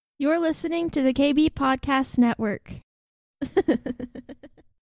You're listening to the KB Podcast Network.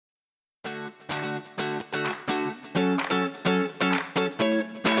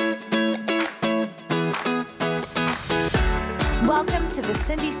 Welcome to the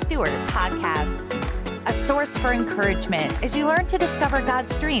Cindy Stewart Podcast, a source for encouragement as you learn to discover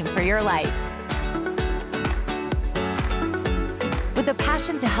God's dream for your life. With a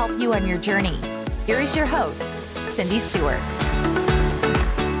passion to help you on your journey, here is your host, Cindy Stewart.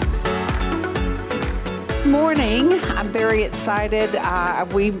 Morning. I'm very excited.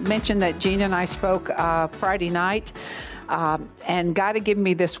 We mentioned that Gina and I spoke Friday night, and God had given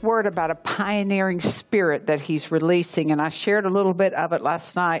me this word about a pioneering spirit that He's releasing, and I shared a little bit of it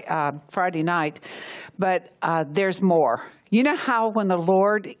last night, Friday night, but there's more. You know how when the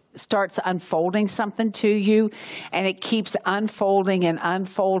Lord starts unfolding something to you, and it keeps unfolding and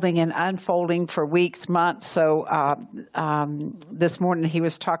unfolding and unfolding for weeks, months. So this morning He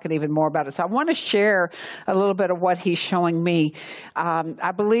was talking even more about it. So I want to share a little bit of what He's showing me.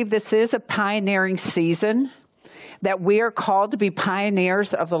 I believe this is a pioneering season, that we are called to be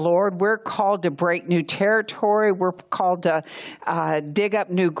pioneers of the Lord. We're called to break new territory. We're called to dig up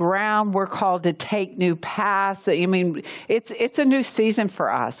new ground. We're called to take new paths. I mean, it's a new season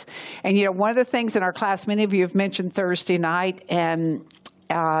for us. And, you know, one of the things in our class, many of you have mentioned Thursday night, and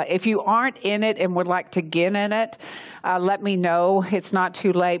if you aren't in it and would like to get in it, let me know. It's not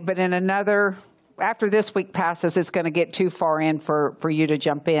too late. But in after this week passes, it's going to get too far in for you to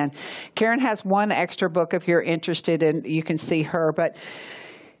jump in. Karen has one extra book if you're interested, and you can see her. But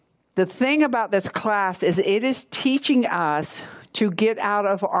the thing about this class is it is teaching us to get out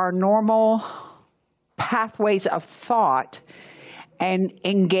of our normal pathways of thought and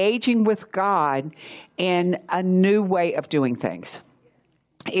engaging with God in a new way of doing things.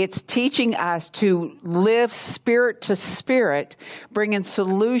 It's teaching us to live spirit to spirit, bringing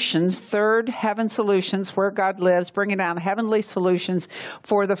solutions, third heaven solutions where God lives, bringing down heavenly solutions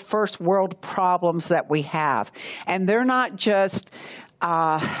for the first world problems that we have. And they're not just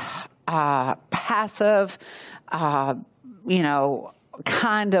passive,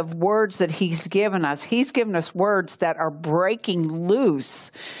 kind of words that He's given us. He's given us words that are breaking loose.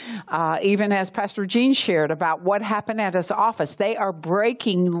 Even as Pastor Gene shared about what happened at his office, they are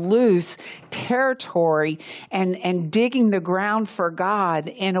breaking loose territory and digging the ground for God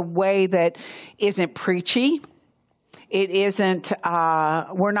in a way that isn't preachy. It isn't,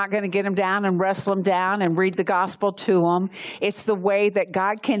 we're not going to get them down and wrestle them down and read the gospel to them. It's the way that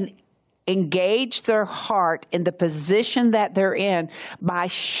God can engage their heart in the position that they're in by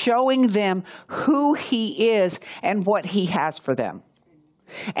showing them who He is and what He has for them.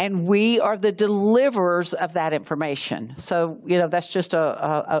 And we are the deliverers of that information. So, that's just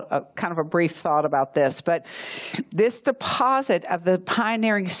a kind of a brief thought about this. But this deposit of the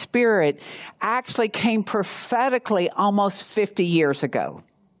pioneering spirit actually came prophetically almost 50 years ago.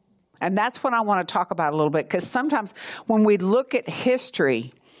 And that's what I want to talk about a little bit, because sometimes when we look at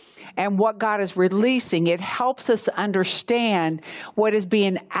history and what God is releasing, it helps us understand what is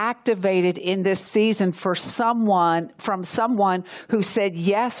being activated in this season from someone who said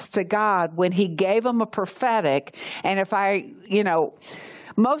yes to God when He gave them a prophetic. And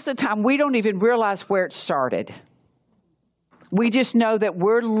most of the time we don't even realize where it started. We just know that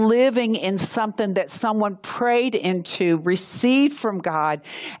we're living in something that someone prayed into, received from God,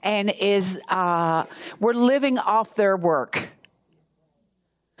 and we're living off their work.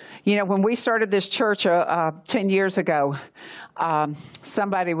 When we started this church 10 years ago,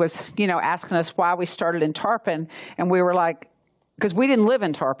 somebody was, asking us why we started in Tarpon. And we were like, because we didn't live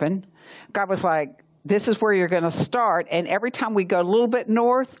in Tarpon. God was like, this is where you're going to start. And every time we go a little bit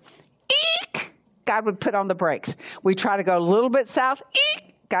north, eek, God would put on the brakes. We try to go a little bit south,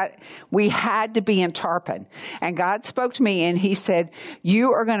 eek. We had to be in Tarpon. And God spoke to me and He said,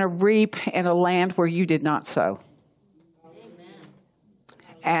 you are going to reap in a land where you did not sow.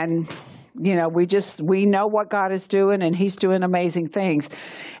 And, we know what God is doing, and He's doing amazing things.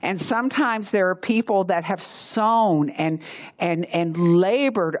 And sometimes there are people that have sown and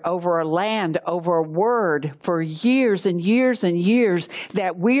labored over a land, over a word for years and years and years,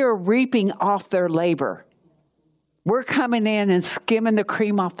 that we are reaping off their labor. We're coming in and skimming the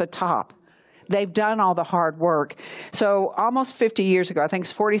cream off the top. They've done all the hard work. So almost 50 years ago, I think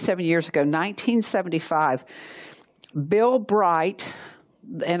it's 47 years ago, 1975, Bill Bright,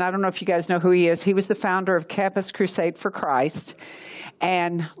 and I don't know if you guys know who he is. He was the founder of Campus Crusade for Christ.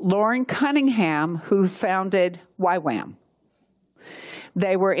 And Loren Cunningham, who founded YWAM.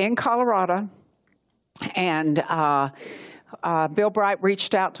 They were in Colorado, and Bill Bright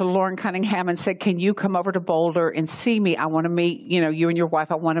reached out to Lauren Cunningham and said, can you come over to Boulder and see me? I want to meet, you and your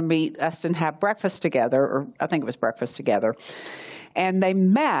wife. I want to meet us and have breakfast together, or I think it was breakfast together. And they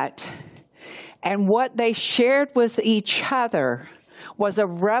met, and what they shared with each other was a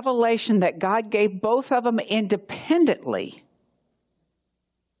revelation that God gave both of them independently.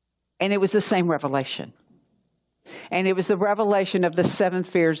 And it was the same revelation. And it was the revelation of the 7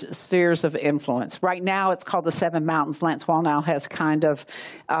 spheres of influence. Right now, it's called the 7 mountains. Lance Wallnau has kind of,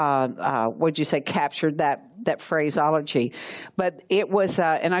 captured that phraseology. But it was,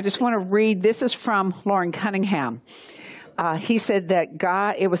 and I just want to read, this is from Lauren Cunningham. He said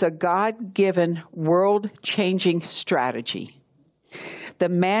that it was a God-given, world-changing strategy. The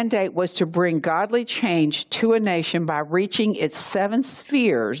mandate was to bring godly change to a nation by reaching its 7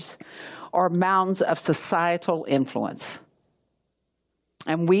 spheres or mountains of societal influence.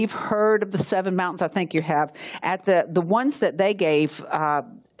 And we've heard of the 7 mountains, I think you have. At the ones that they gave,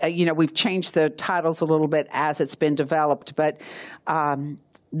 we've changed the titles a little bit as it's been developed, but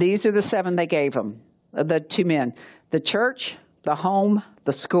these are the 7 they gave them, the 2 men. The church, the home,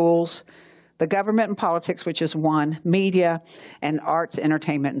 the schools, the government and politics, which is 1, media, and arts,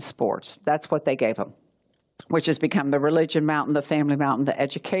 entertainment, and sports. That's what they gave them, which has become the religion mountain, the family mountain, the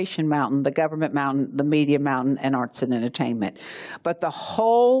education mountain, the government mountain, the media mountain, and arts and entertainment. But the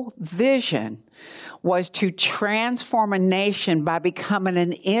whole vision was to transform a nation by becoming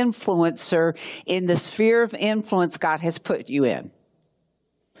an influencer in the sphere of influence God has put you in.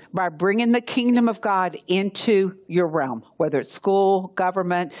 By bringing the kingdom of God into your realm, whether it's school,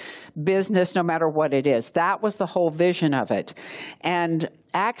 government, business, no matter what it is. That was the whole vision of it. And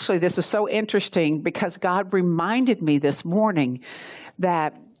actually, this is so interesting because God reminded me this morning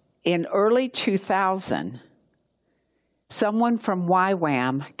that in early 2000, someone from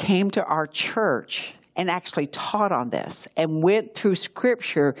YWAM came to our church and actually taught on this and went through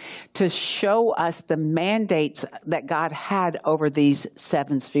Scripture to show us the mandates that God had over these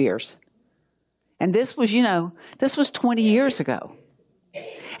 7 spheres. And this was, this was 20 years ago.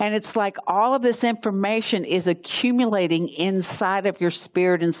 And it's like all of this information is accumulating inside of your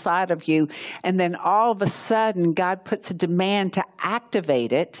spirit, inside of you. And then all of a sudden, God puts a demand to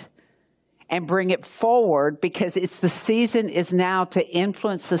activate it and bring it forward, because it's the season is now to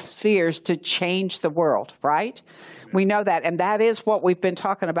influence the spheres to change the world, right? We know that. And that is what we've been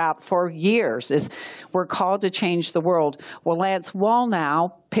talking about for years, is we're called to change the world. Well, Lance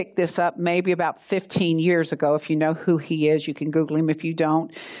Wallnau picked this up maybe about 15 years ago. If you know who he is, you can Google him if you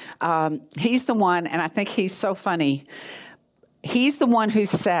don't. He's the one, and I think he's so funny. He's the one who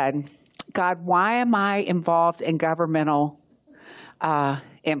said, God, why am I involved in governmental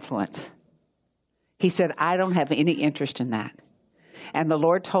influence? He said, I don't have any interest in that. And the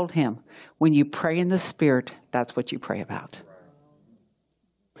Lord told him, when you pray in the Spirit, that's what you pray about.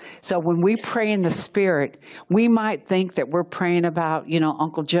 So when we pray in the Spirit, we might think that we're praying about,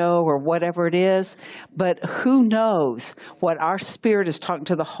 Uncle Joe or whatever it is. But who knows what our spirit is talking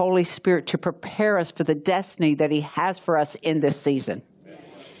to the Holy Spirit to prepare us for the destiny that He has for us in this season.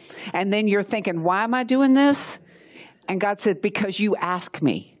 And then you're thinking, why am I doing this? And God said, because you asked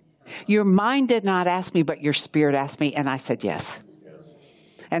me. Your mind did not ask me, but your spirit asked me, and I said yes.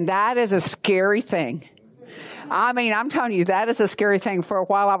 And that is a scary thing. I mean, I'm telling you, that is a scary thing. For a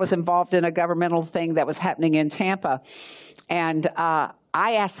while, I was involved in a governmental thing that was happening in Tampa. And I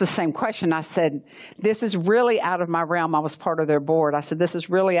asked the same question. I said, this is really out of my realm. I was part of their board. I said, this is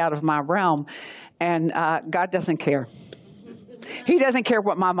really out of my realm. And God doesn't care. He doesn't care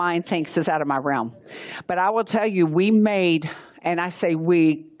what my mind thinks is out of my realm. But I will tell you, we made... And I say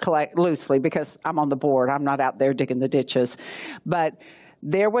we collect loosely because I'm on the board. I'm not out there digging the ditches. But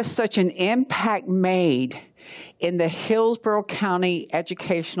there was such an impact made in the Hillsborough County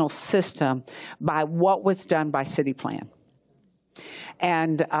educational system by what was done by City Plan.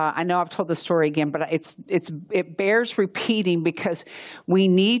 And I know I've told the story again, but it bears repeating because we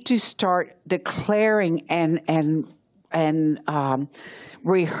need to start declaring and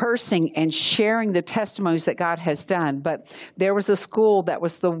rehearsing and sharing the testimonies that God has done. But there was a school that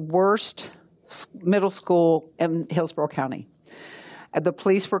was the worst middle school in Hillsborough County. The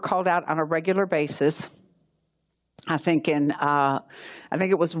police were called out on a regular basis. I think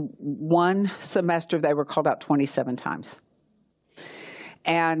it was one semester they were called out 27 times.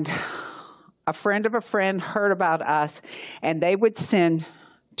 And a friend of a friend heard about us, and they would send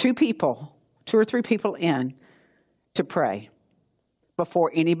 2 or 3 people in to pray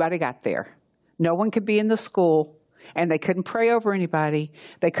before anybody got there. No one could be in the school, and they couldn't pray over anybody.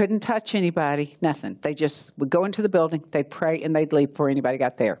 They couldn't touch anybody, nothing. They just would go into the building, they'd pray, and they'd leave before anybody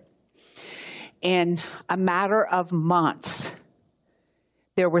got there. in a matter of months,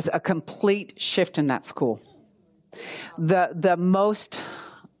 there was a complete shift in that school. The most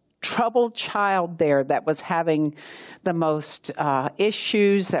troubled child there that was having the most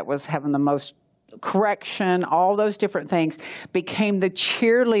issues, that was having the most correction, all those different things, became the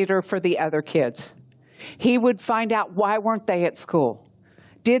cheerleader for the other kids. He would find out, why weren't they at school?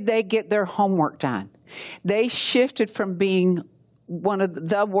 Did they get their homework done? They shifted from being one of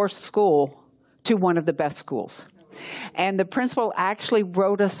the worst school to one of the best schools. And the principal actually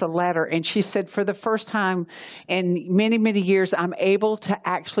wrote us a letter, and she said, for the first time in many, many years, I'm able to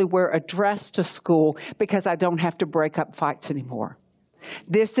actually wear a dress to school because I don't have to break up fights anymore.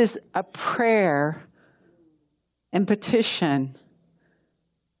 This is a prayer and petition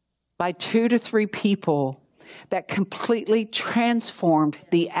by 2 to 3 people that completely transformed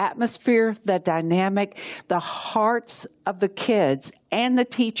the atmosphere, the dynamic, the hearts of the kids and the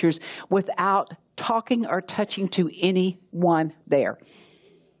teachers without talking or touching to anyone there.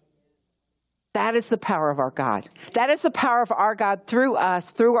 That is the power of our God. That is the power of our God through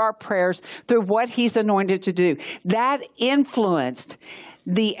us, through our prayers, through what He's anointed to do. That influenced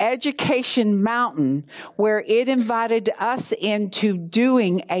the Education Mountain, where it invited us into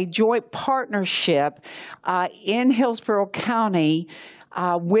doing a joint partnership in Hillsborough County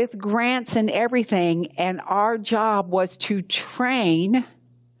with grants and everything. And our job was to train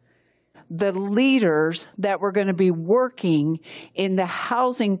the leaders that were going to be working in the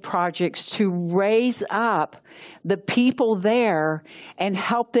housing projects to raise up the people there and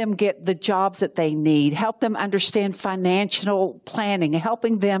help them get the jobs that they need, help them understand financial planning,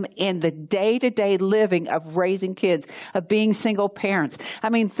 helping them in the day-to-day living of raising kids, of being single parents. I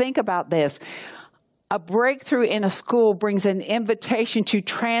mean, think about this. A breakthrough in a school brings an invitation to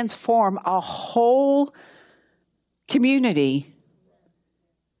transform a whole community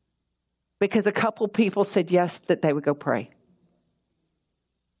because a couple people said yes, that they would go pray.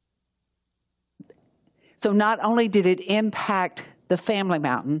 So not only did it impact the Family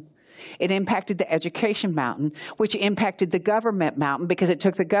Mountain, it impacted the Education Mountain, which impacted the Government Mountain because it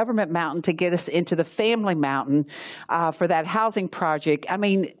took the Government Mountain to get us into the Family Mountain for that housing project. I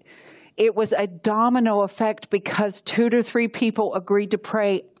mean, it was a domino effect because 2 to 3 people agreed to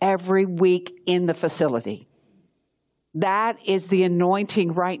pray every week in the facility. That is the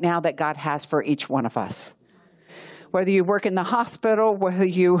anointing right now that God has for each one of us. Whether you work in the hospital, whether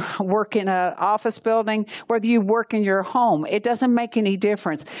you work in an office building, whether you work in your home, it doesn't make any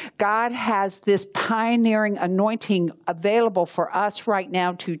difference. God has this pioneering anointing available for us right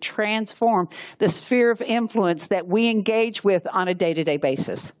now to transform the sphere of influence that we engage with on a day-to-day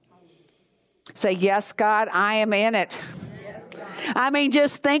basis. Say, yes, God, I am in it. Yes, I mean,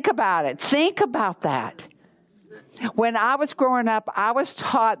 just think about it. Think about that. When I was growing up, I was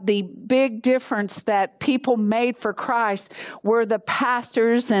taught the big difference that people made for Christ were the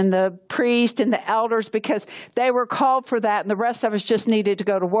pastors and the priests and the elders because they were called for that and the rest of us just needed to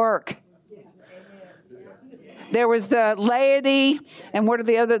go to work. There was the laity and what are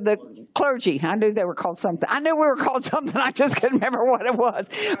the clergy. I knew they were called something. I knew we were called something. I just couldn't remember what it was.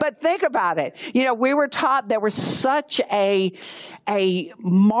 But think about it. You know, we were taught there was such a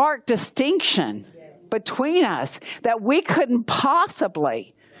marked distinction between us that we couldn't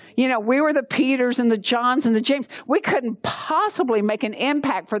possibly, you know, we were the Peters and the Johns and the James. We couldn't possibly make an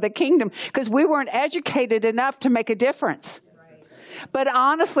impact for the kingdom because we weren't educated enough to make a difference. But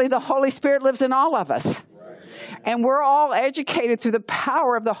honestly, the Holy Spirit lives in all of us. And we're all educated through the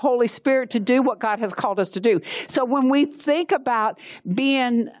power of the Holy Spirit to do what God has called us to do. So when we think about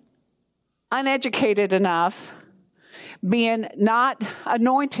being uneducated enough, being not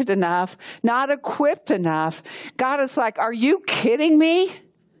anointed enough, not equipped enough, God is like, are you kidding me?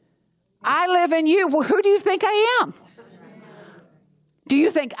 I live in you. Well, who do you think I am? Do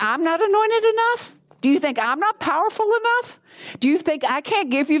you think I'm not anointed enough? Do you think I'm not powerful enough? Do you think I can't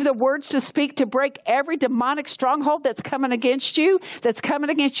give you the words to speak to break every demonic stronghold that's coming against you, that's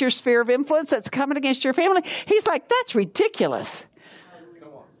coming against your sphere of influence, that's coming against your family? He's like, that's ridiculous.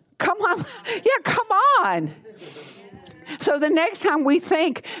 Come on. Yeah, come on. So the next time we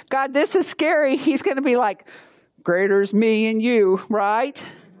think, God, this is scary, He's going to be like, greater is me and you, right?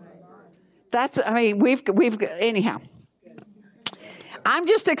 Anyhow. I'm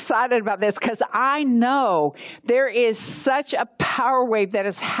just excited about this because I know there is such a power wave that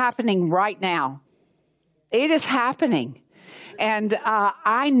is happening right now. It is happening. And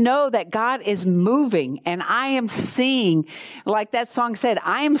I know that God is moving and I am seeing, like that song said,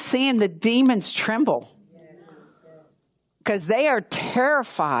 I am seeing the demons tremble. Because they are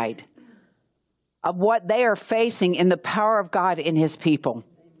terrified of what they are facing in the power of God in His people.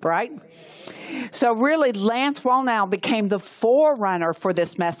 right? So really, Lance Wallnau became the forerunner for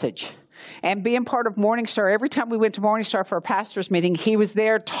this message. And being part of Morning Star, every time we went to Morning Star for a pastor's meeting, he was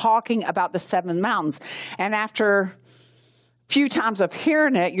there talking about the 7 mountains. And after a few times of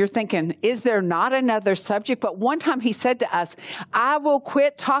hearing it, you're thinking, is there not another subject? But one time he said to us, I will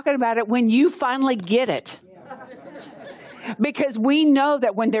quit talking about it when you finally get it. Because we know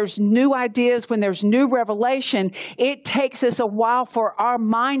that when there's new ideas, when there's new revelation, it takes us a while for our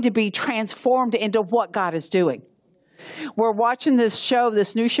mind to be transformed into what God is doing. We're watching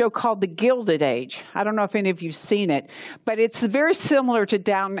this new show called The Gilded Age. I don't know if any of you've seen it, but it's very similar to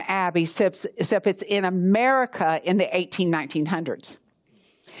Downton Abbey, except it's in America in the 1900s.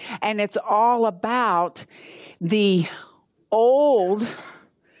 And it's all about the old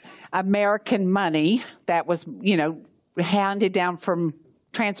American money that was, handed down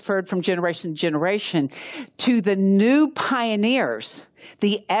transferred from generation to generation to the new pioneers,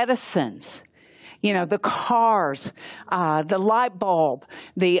 the Edisons, the cars, the light bulb,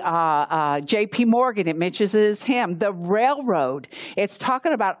 the J.P. Morgan, it mentions him, the railroad. It's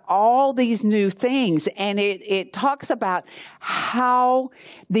talking about all these new things, and it talks about how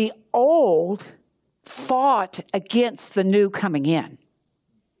the old fought against the new coming in.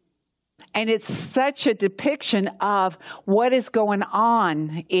 And it's such a depiction of what is going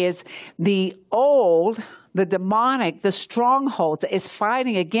on is the old, the demonic, the strongholds is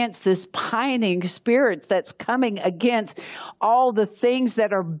fighting against this pioneering spirit that's coming against all the things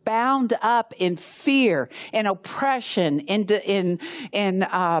that are bound up in fear, in oppression, in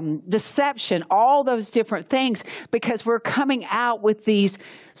deception, all those different things, because we're coming out with these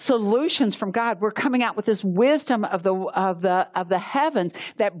solutions from God. We're coming out with this wisdom of the heavens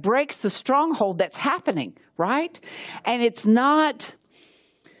that breaks the stronghold that's happening, right? And it's not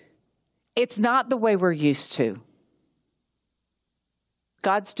the way we're used to.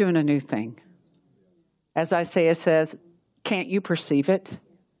 God's doing a new thing. As Isaiah says, can't you perceive it?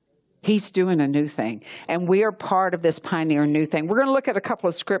 He's doing a new thing. And we are part of this pioneer new thing. We're going to look at a couple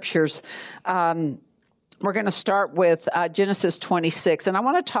of scriptures. We're going to start with Genesis 26. And I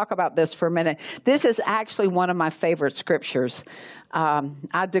want to talk about this for a minute. This is actually one of my favorite scriptures.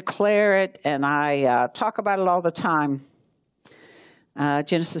 I declare it and I talk about it all the time.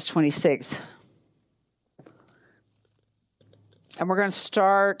 Genesis 26. And we're going to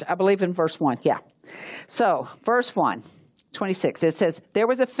start, I believe, in verse 1. Yeah. So, verse 1, 26. It says, there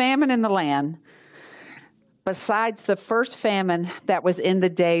was a famine in the land besides the first famine that was in the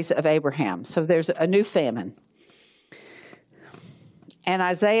days of Abraham. So there's a new famine. And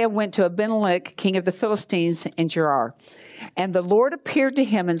Isaiah went to Abimelech, king of the Philistines, in Gerar. And the Lord appeared to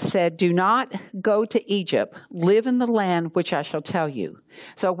him and said, do not go to Egypt. Live in the land which I shall tell you.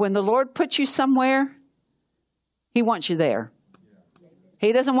 So when the Lord puts you somewhere, he wants you there.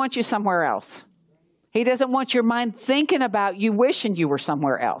 He doesn't want you somewhere else. He doesn't want your mind thinking about you wishing you were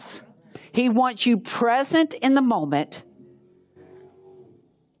somewhere else. He wants you present in the moment,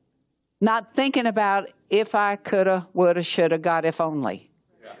 not thinking about if I coulda, woulda, shoulda, God, if only.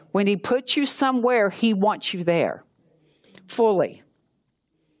 When he puts you somewhere, he wants you there fully.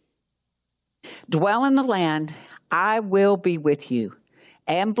 Dwell in the land, I will be with you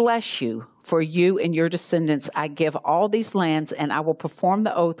and bless you. For you and your descendants, I give all these lands, and I will perform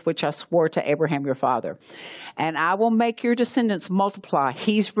the oath which I swore to Abraham your father. And I will make your descendants multiply.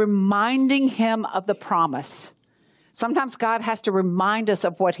 He's reminding him of the promise. Sometimes God has to remind us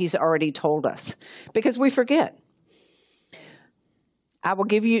of what he's already told us because we forget. I will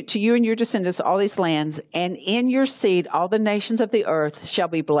give you to you and your descendants all these lands, and in your seed all the nations of the earth shall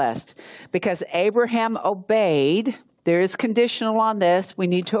be blessed. Because Abraham obeyed, there is conditional on this, we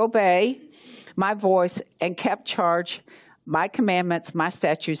need to obey my voice and kept charge, my commandments, my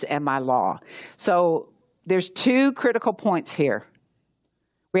statutes, and my law. So there's two critical points here.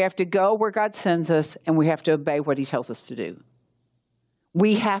 We have to go where God sends us, and we have to obey what he tells us to do.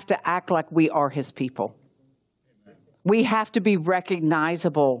 We have to act like we are his people. We have to be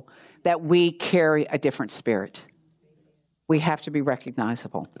recognizable that we carry a different spirit. We have to be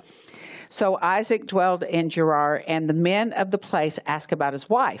recognizable. So Isaac dwelled in Gerar, and the men of the place asked about his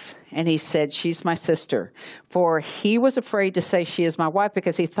wife. And he said, she's my sister. For he was afraid to say she is my wife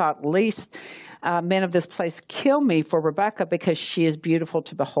because he thought, least men of this place kill me for Rebekah because she is beautiful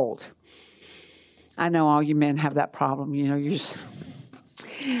to behold. I know all you men have that problem. You're just...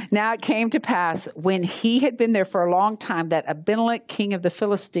 Now it came to pass when he had been there for a long time that Abimelech, king of the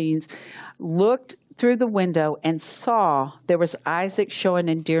Philistines, looked through the window and saw there was Isaac showing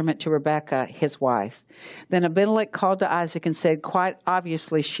endearment to Rebekah, his wife. Then Abimelech called to Isaac and said, quite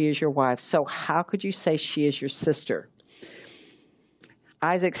obviously she is your wife. So how could you say she is your sister?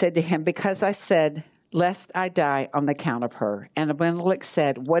 Isaac said to him, because I said, lest I die on the account of her. And Abimelech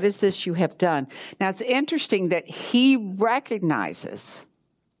said, what is this you have done? Now, it's interesting that he recognizes,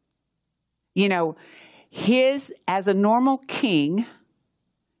 as a normal king,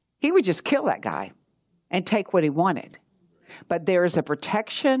 he would just kill that guy and take what he wanted. But there is a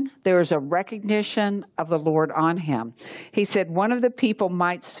protection, there is a recognition of the Lord on him. He said, one of the people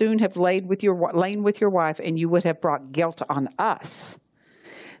might soon have lain with your wife, and you would have brought guilt on us.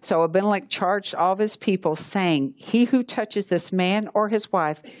 So Abimelech charged all of his people, saying, he who touches this man or his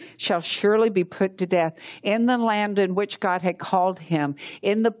wife shall surely be put to death in the land in which God had called him.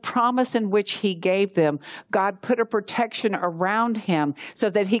 In the promise in which he gave them, God put a protection around him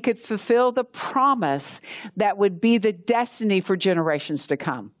so that he could fulfill the promise that would be the destiny for generations to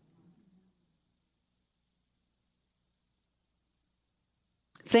come.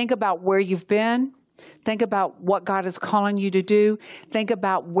 Think about where you've been. Think about what God is calling you to do. Think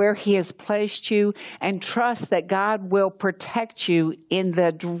about where he has placed you, and trust that God will protect you in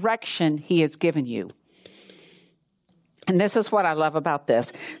the direction he has given you. And this is what I love about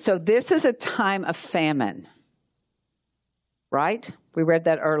this. So this is a time of famine, right? We read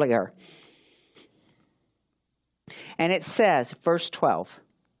that earlier. And it says, verse 12,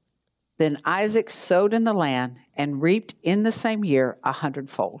 then Isaac sowed in the land and reaped in the same year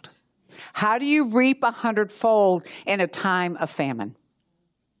 100-fold. How do you reap 100-fold in a time of famine?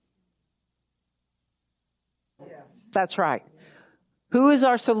 Yes. That's right. Who is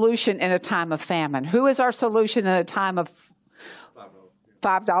our solution in a time of famine? Who is our solution in a time of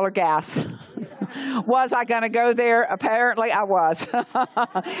 $5 gas? Was I going to go there? Apparently I was.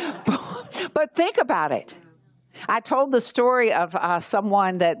 But think about it. I told the story of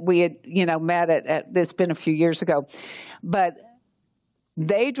someone that we had, met at it's been a few years ago, but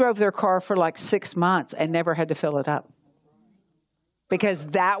they drove their car for like 6 months and never had to fill it up. Because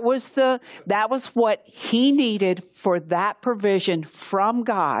that was what he needed for that provision from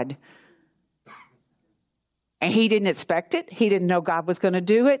God. And he didn't expect it. He didn't know God was going to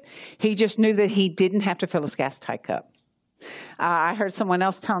do it. He just knew that he didn't have to fill his gas tank up. I heard someone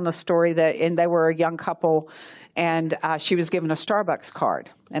else telling the story and they were a young couple, and she was given a Starbucks card.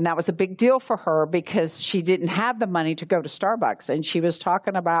 And that was a big deal for her because she didn't have the money to go to Starbucks. And she was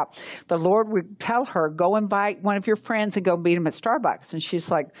talking about the Lord would tell her, go invite one of your friends and go meet him at Starbucks. And she's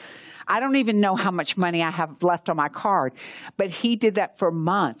like, I don't even know how much money I have left on my card. But he did that for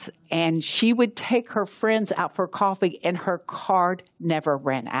months. And she would take her friends out for coffee, and her card never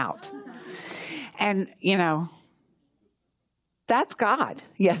ran out. And, that's God.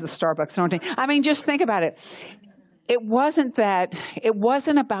 Yes, the Starbucks anointing. I mean, just think about it. It wasn't about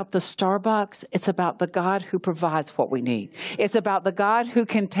the Starbucks. It's about the God who provides what we need. It's about the God who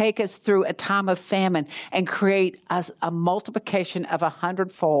can take us through a time of famine and create us a multiplication of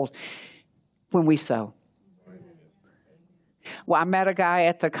 100-fold when we sow. Well, I met a guy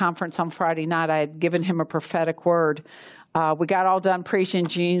at the conference on Friday night. I had given him a prophetic word. We got all done preaching.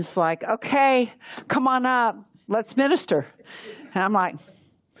 Gene's like, okay, come on up. Let's minister. And I'm like,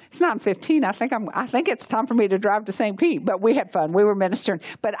 it's 9:15. I think it's time for me to drive to St. Pete. But we had fun. We were ministering.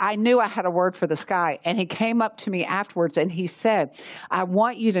 But I knew I had a word for this guy. And he came up to me afterwards and he said, I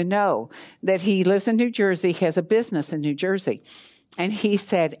want you to know that he lives in New Jersey. He has a business in New Jersey. And he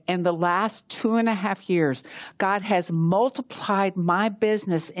said, in the last 2.5 years, God has multiplied my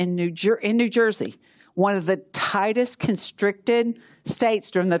business in New Jersey, one of the tightest constricted states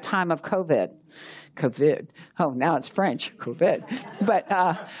during the time of COVID. Oh, now it's French, COVID. But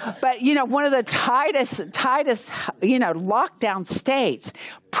one of the tightest, lockdown states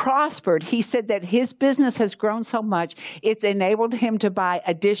prospered. He said that his business has grown so much, it's enabled him to buy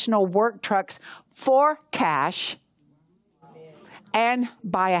additional work trucks for cash and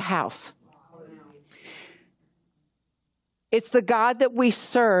buy a house. It's the God that we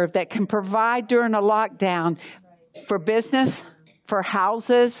serve that can provide during a lockdown for business, for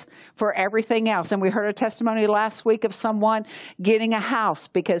houses, for everything else. And we heard a testimony last week of someone getting a house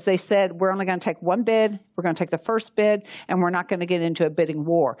because they said, we're only going to take one bid. We're going to take the first bid, and we're not going to get into a bidding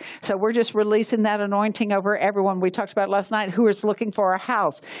war. So we're just releasing that anointing over everyone. We talked about last night who is looking for a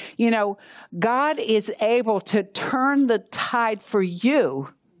house. God is able to turn the tide for you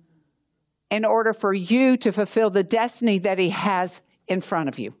in order for you to fulfill the destiny that he has in front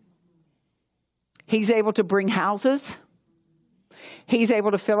of you. He's able to bring houses. He's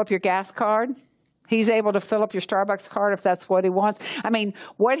able to fill up your gas card. He's able to fill up your Starbucks card if that's what he wants. I mean,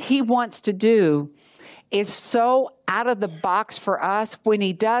 what he wants to do is so out of the box for us. When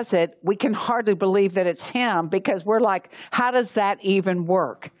he does it, we can hardly believe that it's him because we're like, how does that even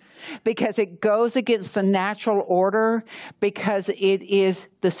work? because it goes against the natural order, because it is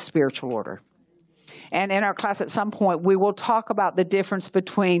the spiritual order. And in our class at some point, we will talk about the difference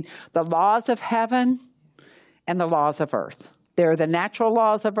between the laws of heaven and the laws of earth. There are the natural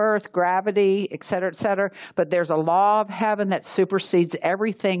laws of earth, gravity, et cetera, but there's a law of heaven that supersedes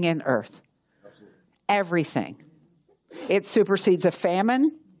everything in earth. Absolutely. Everything. It supersedes a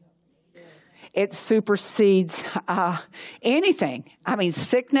famine. It supersedes anything. I mean,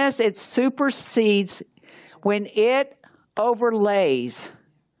 sickness, it supersedes when it overlays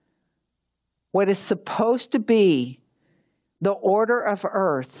what is supposed to be the order of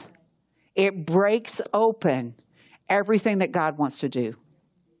earth. It breaks open everything that God wants to do.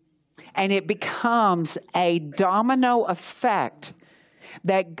 And it becomes a domino effect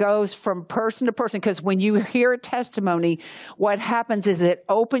that goes from person to person. Because when you hear a testimony, what happens is it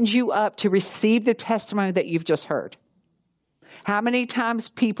opens you up to receive the testimony that you've just heard. How many times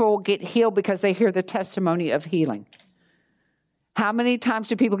people get healed because they hear the testimony of healing? How many times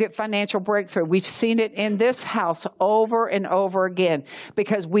do people get financial breakthrough? We've seen it in this house over and over again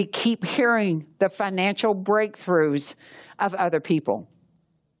because we keep hearing the financial breakthroughs of other people.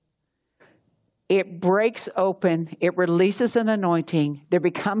 It breaks open. It releases an anointing. There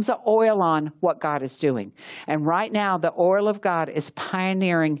becomes an oil on what God is doing. And right now, the oil of God is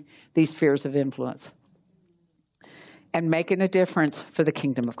pioneering these spheres of influence and making a difference for the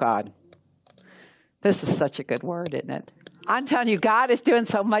kingdom of God. This is such a good word, isn't it? I'm telling you, God is doing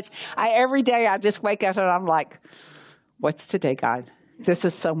so much. Every day I just wake up and I'm like, what's today, God? This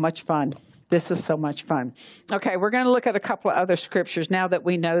is so much fun. This is so much fun. Okay, we're going to look at a couple of other scriptures now that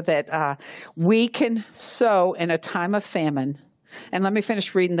we know that we can sow in a time of famine. And let me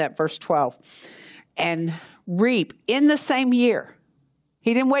finish reading that verse 12. And reap in the same year.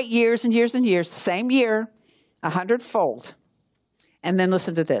 He didn't wait years and years and years. Same year, 100-fold. And then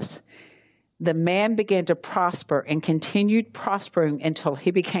listen to this. The man began to prosper and continued prospering until he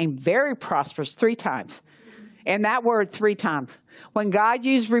became very prosperous 3 times. And that word 3 times. When God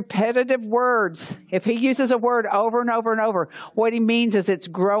used repetitive words, if he uses a word over and over and over, what he means is it's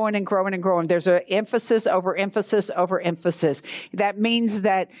growing and growing and growing. There's an emphasis over emphasis over emphasis. That means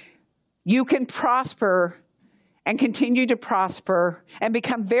that you can prosper and continue to prosper and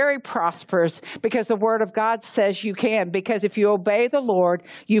become very prosperous because the word of God says you can. Because if you obey the Lord,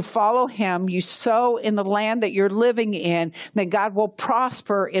 you follow him, you sow in the land that you're living in, then God will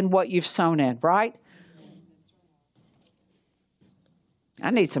prosper in what you've sown in, right? I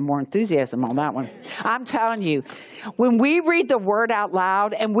need some more enthusiasm on that one. I'm telling you, when we read the word out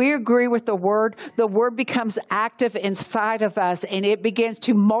loud and we agree with the word becomes active inside of us and it begins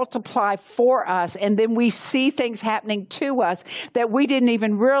to multiply for us. And then we see things happening to us that we didn't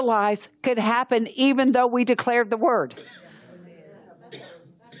even realize could happen even though we declared the word.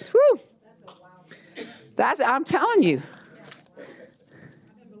 Whew. I'm telling you.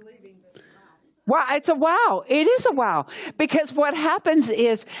 Wow, it's a wow. It is a wow. Because what happens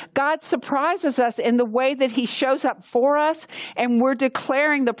is God surprises us in the way that he shows up for us, and we're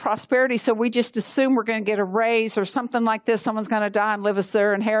declaring the prosperity, so we just assume we're going to get a raise or something like this. Someone's going to die and leave us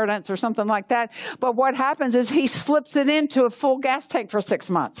their inheritance or something like that. But what happens is he slips it into a full gas tank for 6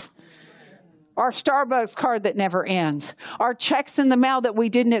 months. Our Starbucks card that never ends. Our checks in the mail that we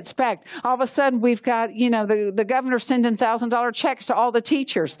didn't expect. All of a sudden, we've got, the governor sending $1,000 checks to all the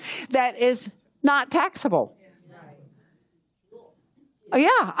teachers. That is not taxable. Yeah,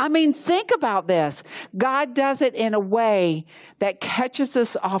 I mean, think about this. God does it in a way that catches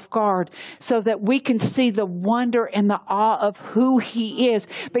us off guard so that we can see the wonder and the awe of who he is.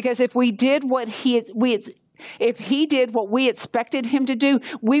 Because if we did if he did what we expected him to do,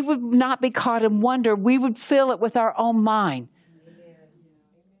 we would not be caught in wonder. We would feel it with our own mind.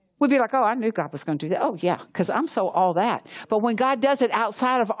 We'd be like, oh, I knew God was going to do that. Oh, yeah, because I'm so all that. But when God does it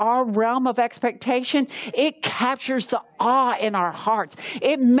outside of our realm of expectation, it captures the awe in our hearts.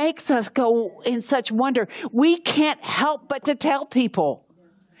 It makes us go in such wonder. We can't help but to tell people.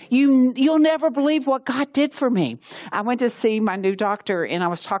 You'll never believe what God did for me. I went to see my new doctor, and I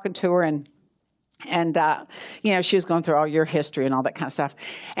was talking to her, and she was going through all your history and all that kind of stuff.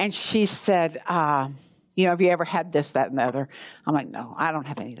 And she said, have you ever had this, that, and the other? I'm like, no, I don't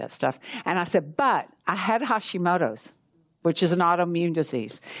have any of that stuff. And I said, but I had Hashimoto's, which is an autoimmune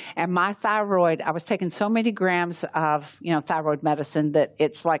disease. And my thyroid, I was taking so many grams of, thyroid medicine that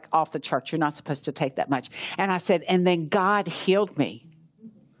it's like off the charts. You're not supposed to take that much. And I said, and then God healed me.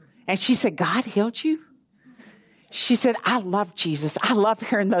 And she said, God healed you? She said, I love Jesus. I love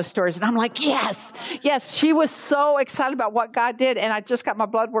hearing those stories. And I'm like, yes. She was so excited about what God did. And I just got my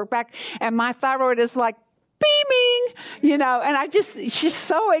blood work back. And my thyroid is like beaming, and she's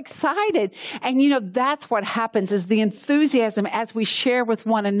so excited. And, that's what happens is the enthusiasm as we share with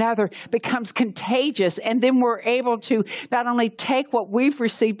one another becomes contagious. And then we're able to not only take what we've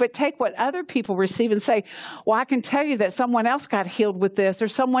received, but take what other people receive and say, well, I can tell you that someone else got healed with this, or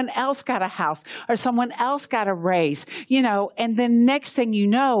someone else got a house, or someone else got a raise, and then next thing you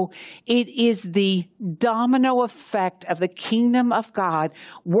know, it is the domino effect of the kingdom of God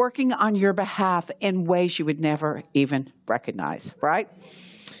working on your behalf in ways you would never even recognize, right?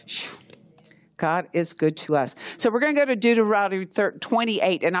 God is good to us. So we're going to go to Deuteronomy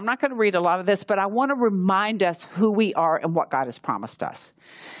 28, and I'm not going to read a lot of this, but I want to remind us who we are and what God has promised us.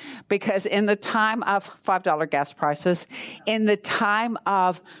 Because in the time of $5 gas prices, in the time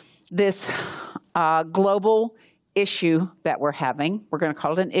of this global issue that we're having, we're going to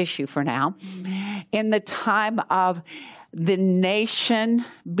call it an issue for now, in the time of the nation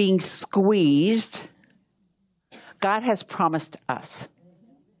being squeezed, God has promised us.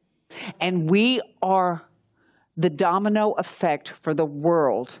 And we are the domino effect for the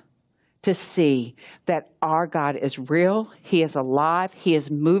world to see that our God is real, He is alive, He is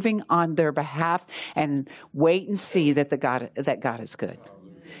moving on their behalf, and wait and see that God is good.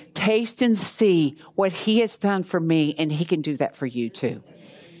 Taste and see what He has done for me, and He can do that for you too.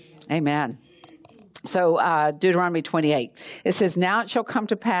 Amen. So Deuteronomy 28, it says, now it shall come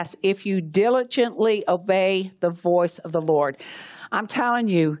to pass if you diligently obey the voice of the Lord. I'm telling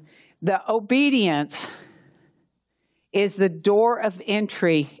you, the obedience is the door of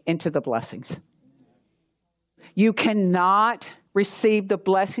entry into the blessings. You cannot receive the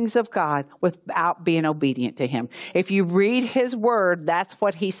blessings of God without being obedient to Him. If you read His word, that's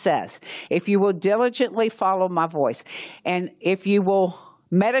what He says. If you will diligently follow my voice, and if you will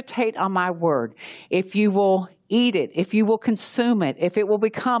meditate on my word, if you will eat it, if you will consume it, if it will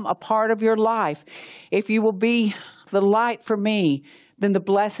become a part of your life, if you will be the light for me, then the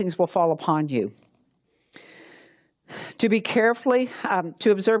blessings will fall upon you. To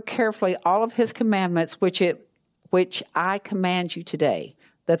observe carefully all of His commandments, which I command you today,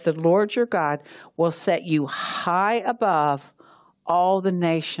 that the Lord your God will set you high above all the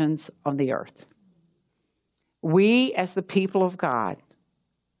nations on the earth. We, as the people of God,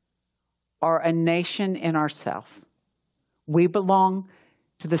 are a nation in ourselves. We belong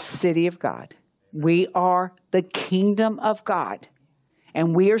to the city of God. We are the kingdom of God.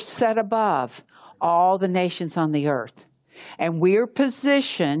 And we are set above all the nations on the earth. And we are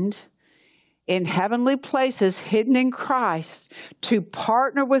positioned in heavenly places, hidden in Christ, to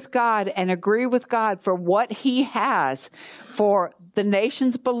partner with God and agree with God for what He has for the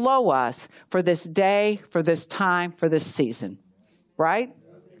nations below us, for this day, for this time, for this season. Right?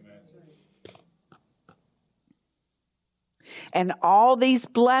 And all these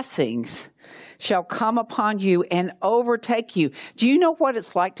blessings shall come upon you and overtake you. Do you know what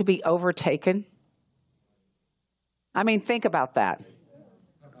it's like to be overtaken? I mean, think about that.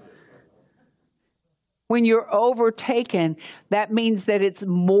 When you're overtaken, that means that it's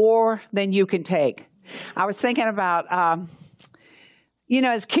more than you can take. I was thinking about,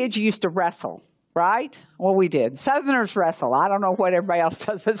 as kids, you used to wrestle, right? Well, we did. Southerners wrestle. I don't know what everybody else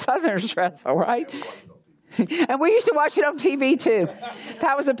does, but Southerners wrestle, right? And we used to watch it on TV too.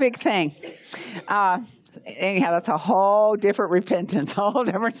 That was a big thing. Anyhow, that's a whole different repentance, a whole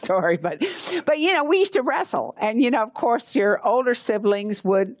different story. But we used to wrestle. And, of course, your older siblings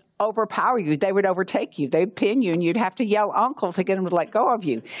would overpower you. They would overtake you. They'd pin you, and you'd have to yell uncle to get them to let go of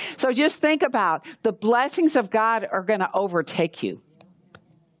you. So just think about the blessings of God are going to overtake you.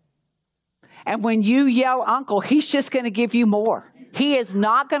 And when you yell uncle, He's just going to give you more. He is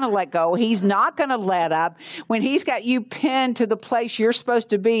not going to let go. He's not going to let up. When He's got you pinned to the place you're supposed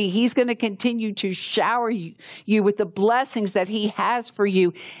to be, He's going to continue to shower you with the blessings that He has for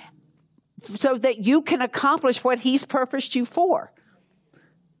you so that you can accomplish what He's purposed you for.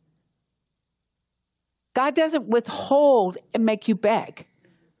 God doesn't withhold and make you beg.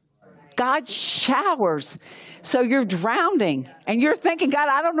 God showers. So you're drowning and you're thinking, God,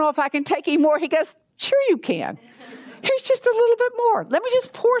 I don't know if I can take any more. He goes, sure you can. Here's just a little bit more. Let me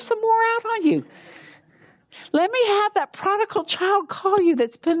just pour some more out on you. Let me have that prodigal child call you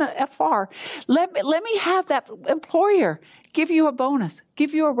that's been afar. Let me have that employer give you a bonus,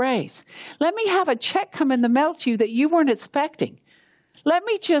 give you a raise. Let me have a check come in the mail to you that you weren't expecting. Let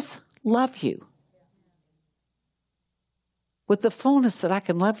me just love you with the fullness that I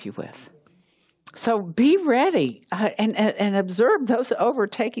can love you with. So be ready and observe those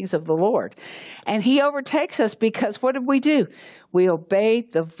overtakings of the Lord. And He overtakes us because what did we do? We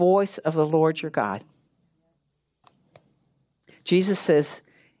obeyed the voice of the Lord your God. Jesus says,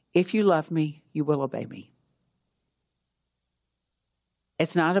 if you love me, you will obey me.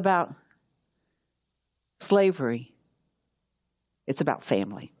 It's not about slavery. It's about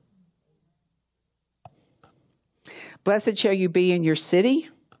family. Blessed shall you be in your city,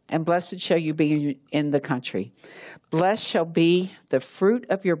 and blessed shall you be in the country. Blessed shall be the fruit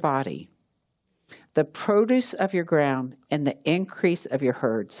of your body, the produce of your ground, and the increase of your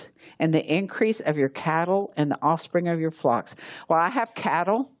herds, and the increase of your cattle, and the offspring of your flocks. Well, I have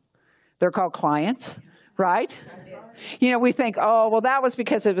cattle. They're called clients, right? You know, we think, oh, well, that was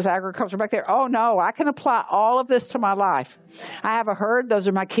because it was agriculture back there. Oh, no, I can apply all of this to my life. I have a herd. Those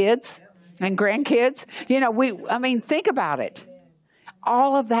are my kids and grandkids. You know, think about it.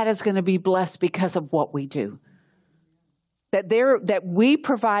 All of that is going to be blessed because of what we do. That we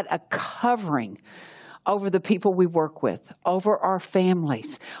provide a covering over the people we work with, over our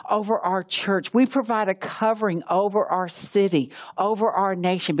families, over our church. We provide a covering over our city, over our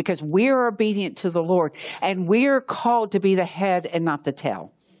nation, because we are obedient to the Lord, and we are called to be the head and not the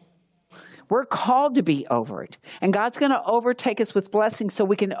tail. We're called to be over it. And God's going to overtake us with blessings so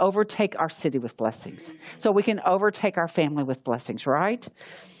we can overtake our city with blessings. So we can overtake our family with blessings, right?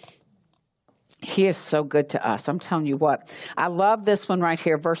 He is so good to us. I'm telling you what. I love this one right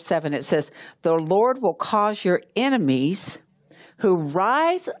here, verse 7. It says, the Lord will cause your enemies who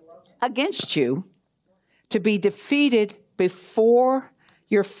rise against you to be defeated before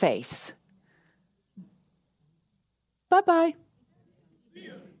your face. Bye-bye.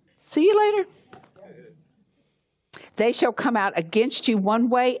 See you later. They shall come out against you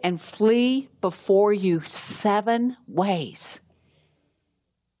one way and flee before you 7 ways.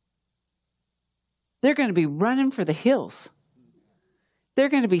 They're going to be running for the hills. They're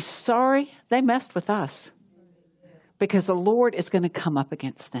going to be sorry they messed with us, because the Lord is going to come up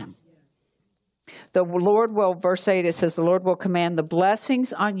against them. The Lord will, verse 8, it says, the Lord will command the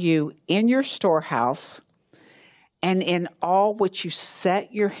blessings on you in your storehouse and in all which you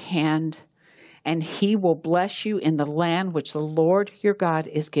set your hand, and he will bless you in the land which the Lord your God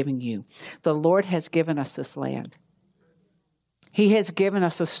is giving you. The Lord has given us this land. He has given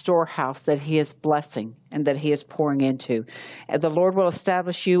us a storehouse that he is blessing and that he is pouring into. And the Lord will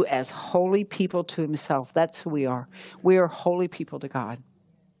establish you as holy people to himself. That's who we are. We are holy people to God.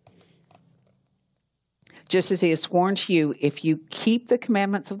 Just as he has sworn to you, if you keep the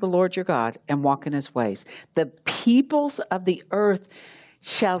commandments of the Lord your God and walk in his ways, the peoples of the earth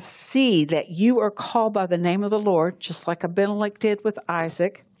shall see that you are called by the name of the Lord, just like Abimelech did with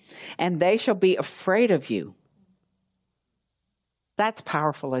Isaac, and they shall be afraid of you. That's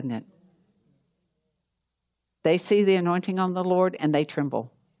powerful, isn't it? They see the anointing on the Lord and they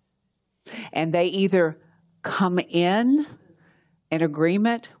tremble. And they either come in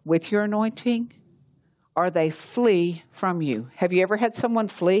agreement with your anointing, or they flee from you. Have you ever had someone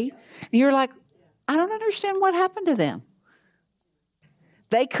flee? And you're like, I don't understand what happened to them.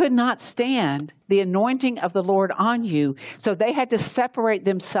 They could not stand the anointing of the Lord on you, so they had to separate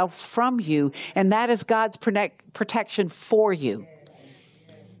themselves from you, and that is God's protection for you.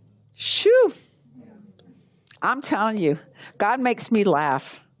 Shoo! I'm telling you, God makes me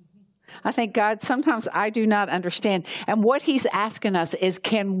laugh. I think, God, sometimes I do not understand. And what he's asking us is,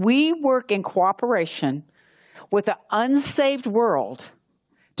 can we work in cooperation with the unsaved world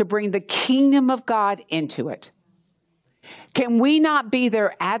to bring the kingdom of God into it? Can we not be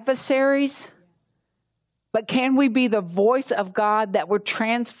their adversaries, but can we be the voice of God that will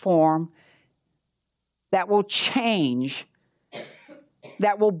transform, that will change,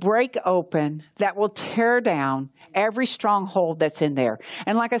 that will break open, that will tear down every stronghold that's in there?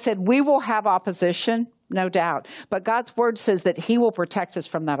 And like I said, we will have opposition, no doubt. But God's word says that he will protect us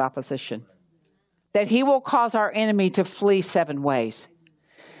from that opposition, that he will cause our enemy to flee 7 ways.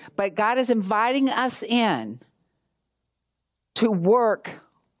 But God is inviting us in to work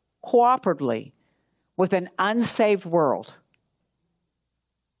cooperatively with an unsaved world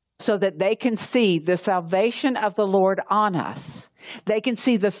so that they can see the salvation of the Lord on us. They can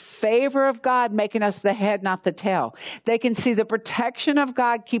see the favor of God making us the head, not the tail. They can see the protection of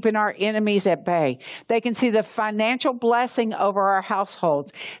God keeping our enemies at bay. They can see the financial blessing over our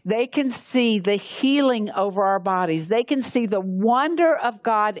households. They can see the healing over our bodies. They can see the wonder of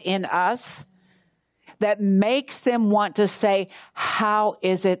God in us that makes them want to say, how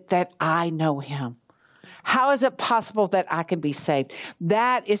is it that I know him? How is it possible that I can be saved?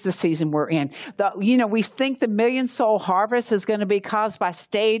 That is the season we're in. We think the million-soul harvest is going to be caused by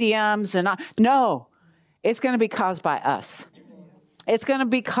stadiums. No, it's going to be caused by us. It's going to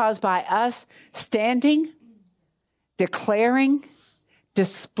be caused by us standing, declaring,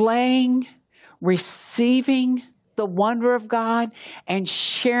 displaying, receiving the wonder of God, and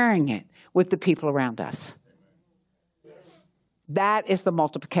sharing it with the people around us. That is the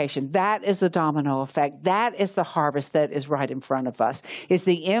multiplication. That is the domino effect. That is the harvest that is right in front of us. Is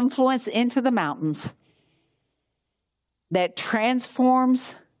the influence into the mountains that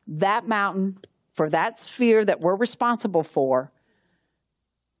transforms that mountain for that sphere that we're responsible for,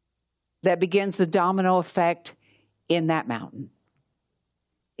 that begins the domino effect in that mountain,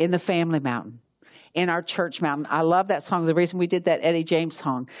 in the family mountain, in our church mountain. I love that song. The reason we did that Eddie James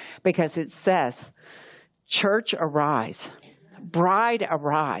song, because it says, church arise, bride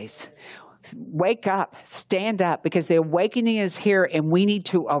arise, wake up, stand up, because the awakening is here and we need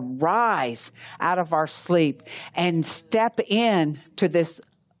to arise out of our sleep and step in to this.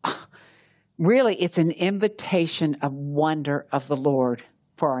 Really, it's an invitation of wonder of the Lord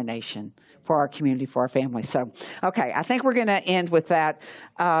for our nation, for our community, for our family. So, okay, I think we're going to end with that.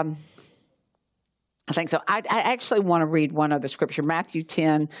 I think so. I actually want to read one other scripture, Matthew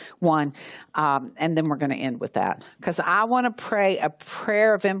 10:1, and then we're going to end with that. Because I want to pray a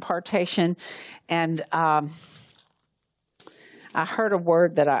prayer of impartation, and I heard a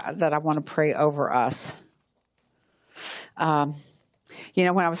word that I want to pray over us.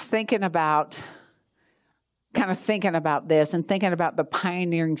 When I was thinking about this and thinking about the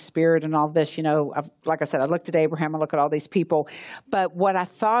pioneering spirit and all this, like I said, I looked at Abraham, I look at all these people. But what I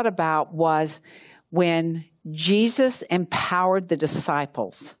thought about was when Jesus empowered the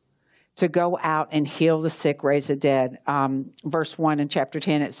disciples to go out and heal the sick, raise the dead. Verse 1 in chapter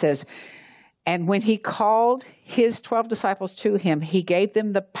 10, it says, and when he called his 12 disciples to him, he gave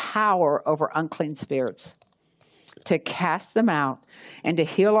them the power over unclean spirits to cast them out and to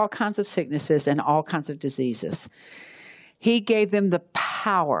heal all kinds of sicknesses and all kinds of diseases. He gave them the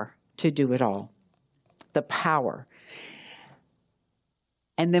power to do it all. The power.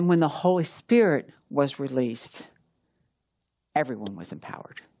 And then when the Holy Spirit was released, everyone was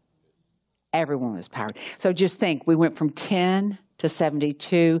empowered. Everyone was empowered. So just think, we went from 10 to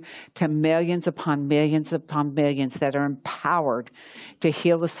 72 to millions upon millions upon millions that are empowered to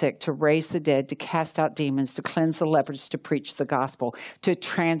heal the sick, to raise the dead, to cast out demons, to cleanse the lepers, to preach the gospel, to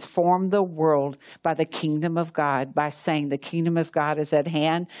transform the world by the kingdom of God, by saying the kingdom of God is at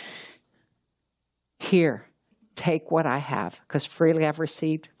hand. Here, take what I have, because freely I've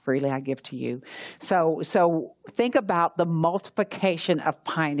received, freely I give to you. So think about the multiplication of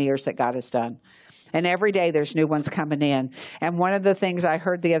pioneers that God has done. And every day there's new ones coming in. And one of the things I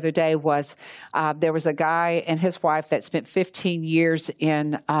heard the other day was there was a guy and his wife that spent 15 years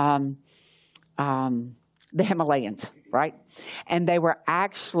in the Himalayas, right? And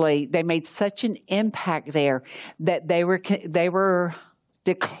they made such an impact there that they were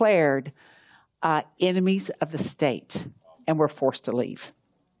declared enemies of the state and were forced to leave.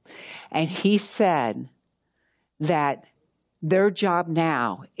 And he said that their job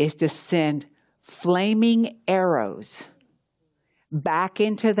now is to send flaming arrows back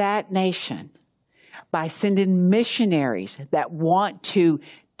into that nation by sending missionaries that want to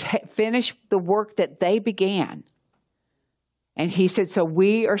finish the work that they began. And he said, so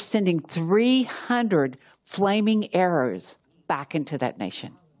we are sending 300 flaming arrows back into that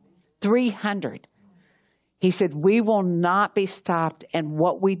nation. 300. He said, we will not be stopped, and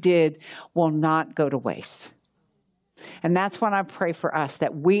what we did will not go to waste. And that's when I pray for us,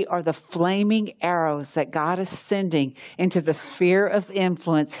 that we are the flaming arrows that God is sending into the sphere of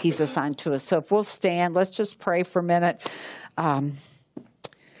influence He's assigned to us. So if we'll stand, let's just pray for a minute.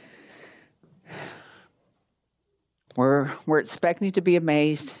 We're expecting to be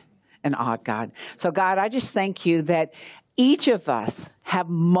amazed and awed, God. So God, I just thank you that each of us have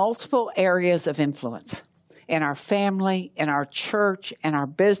multiple areas of influence. In our family, in our church, in our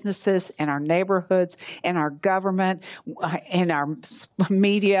businesses, in our neighborhoods, in our government, in our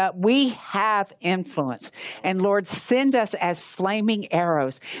media. We have influence. And Lord, send us as flaming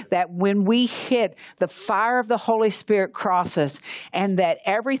arrows that when we hit, the fire of the Holy Spirit crosses, and that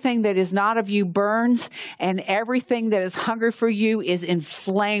everything that is not of you burns, and everything that is hungry for you is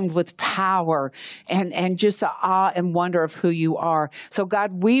inflamed with power and just the awe and wonder of who you are. So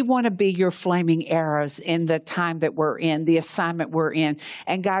God, we want to be your flaming arrows in the time that we're in, the assignment we're in.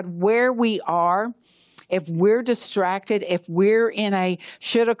 And God, where we are, if we're distracted, if we're in a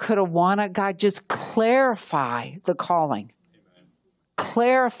shoulda, coulda, wanna, God, just clarify the calling. Amen.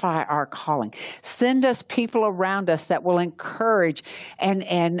 Clarify our calling. Send us people around us that will encourage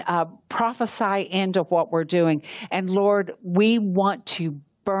and prophesy into what we're doing. And Lord, we want to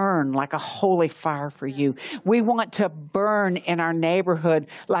burn like a holy fire for you. We want to burn in our neighborhood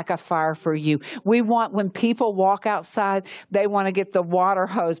like a fire for you. We want, when people walk outside, they want to get the water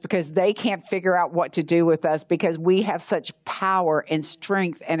hose because they can't figure out what to do with us, because we have such power and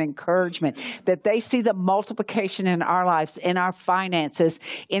strength and encouragement that they see the multiplication in our lives, in our finances,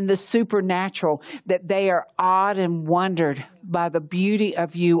 in the supernatural, that they are awed and wondered by the beauty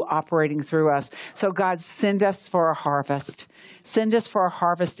of you operating through us. So God, send us for a harvest. Send us for a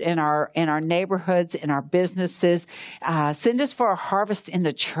harvest in our neighborhoods, in our businesses. Send us for a harvest in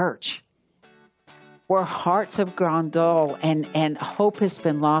the church, where hearts have grown dull and hope has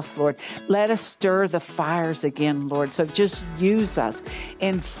been lost, Lord. Let us stir the fires again, Lord. So just use us,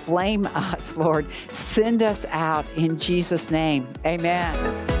 inflame us, Lord. Send us out in Jesus' name. Amen.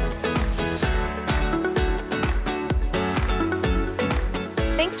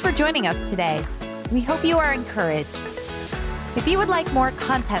 Thanks for joining us today. We hope you are encouraged. If you would like more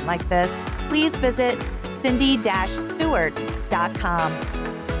content like this, please visit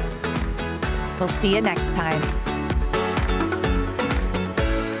cindy-stewart.com. We'll see you next time.